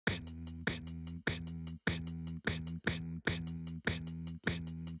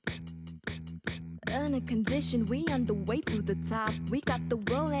in a condition, we on the way to the top. We got the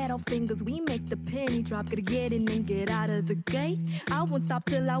world at our fingers, we make the penny drop. Gotta get in and get out of the gate. I won't stop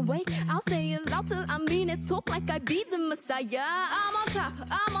till I wait, I'll say it loud till I mean it. Talk like I be the Messiah. I'm on top,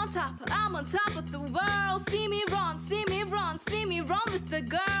 I'm on top, I'm on top of the world. See me run, see me run, see me run with the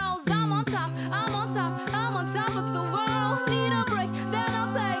girls. I'm on top, I'm on top, I'm on top of the world. Need a break, then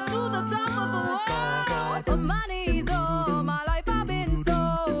I'll take to the top of the world. On my knees, all my life I've been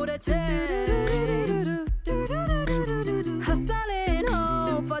so the chest. Hustling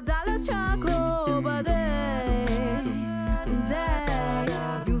home for dollars, truck over day.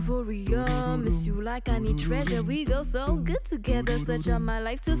 Euphoria, miss you like I need treasure. We go so good together, search out my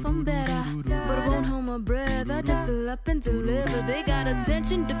life to find better. But I won't hold my breath, I just fill up and deliver. They got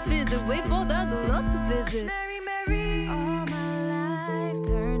attention to visit, wait for the glow to visit. Mary, Mary, all my life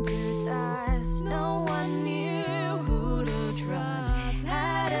turned to dust. No one knew who to trust.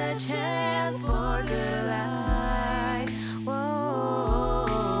 Had a chance for good life.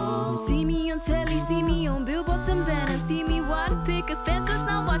 Whoa. See me on telly, see me on billboards and banners. See me walk picket fences,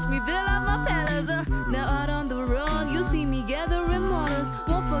 now watch me build up my palace. Now out on the road, you see me gathering mortars.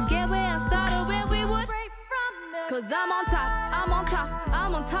 Won't forget where I started, where we would break from them. Cause I'm on top, I'm on top,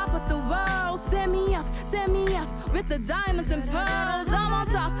 I'm on top of the world. Send me up with the diamonds and pearls. I'm on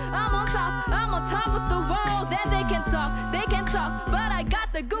top, I'm on top, I'm on top of the world. Then they can talk, but I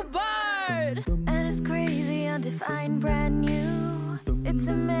got the good word. And it's crazy, undefined, brand new. It's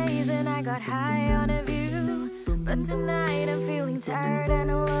amazing, I got high on a view. But tonight I'm feeling tired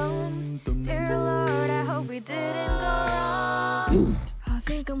and alone. Dear Lord, I hope we didn't go wrong. I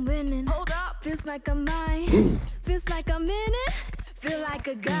think I'm winning. Hold up, feels like I might. Feels like I'm in it. Feel like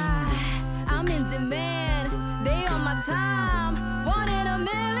a guy. I'm in demand. They on my time. 1 in a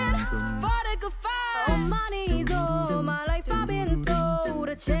million. For the good fight. On my knees, all my life I've been so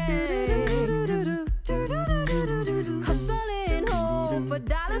the chase. Hustling home for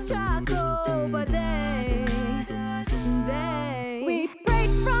dollars, truck over day. We break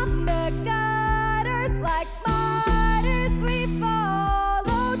from the gutters like martyrs. We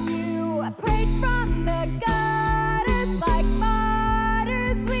followed you. I prayed from the gutters like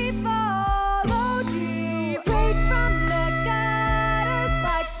martyrs. We followed you. Prayed from the gutters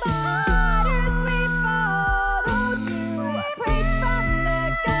like martyrs. We followed you. I prayed from the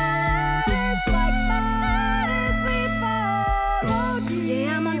gutters like martyrs. We followed you.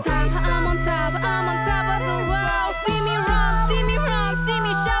 Yeah, I'm on top, I'm on top, I'm on top of the world. See me run, see me run, see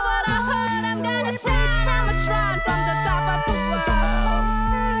me shout what I heard. I'm gonna shine, I'm a shrine from the top of the world.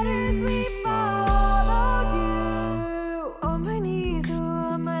 We followed you. On my knees,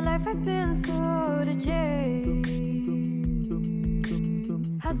 all my life I've been so to chase.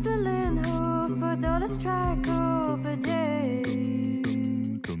 Hustling hard for dollars, strike.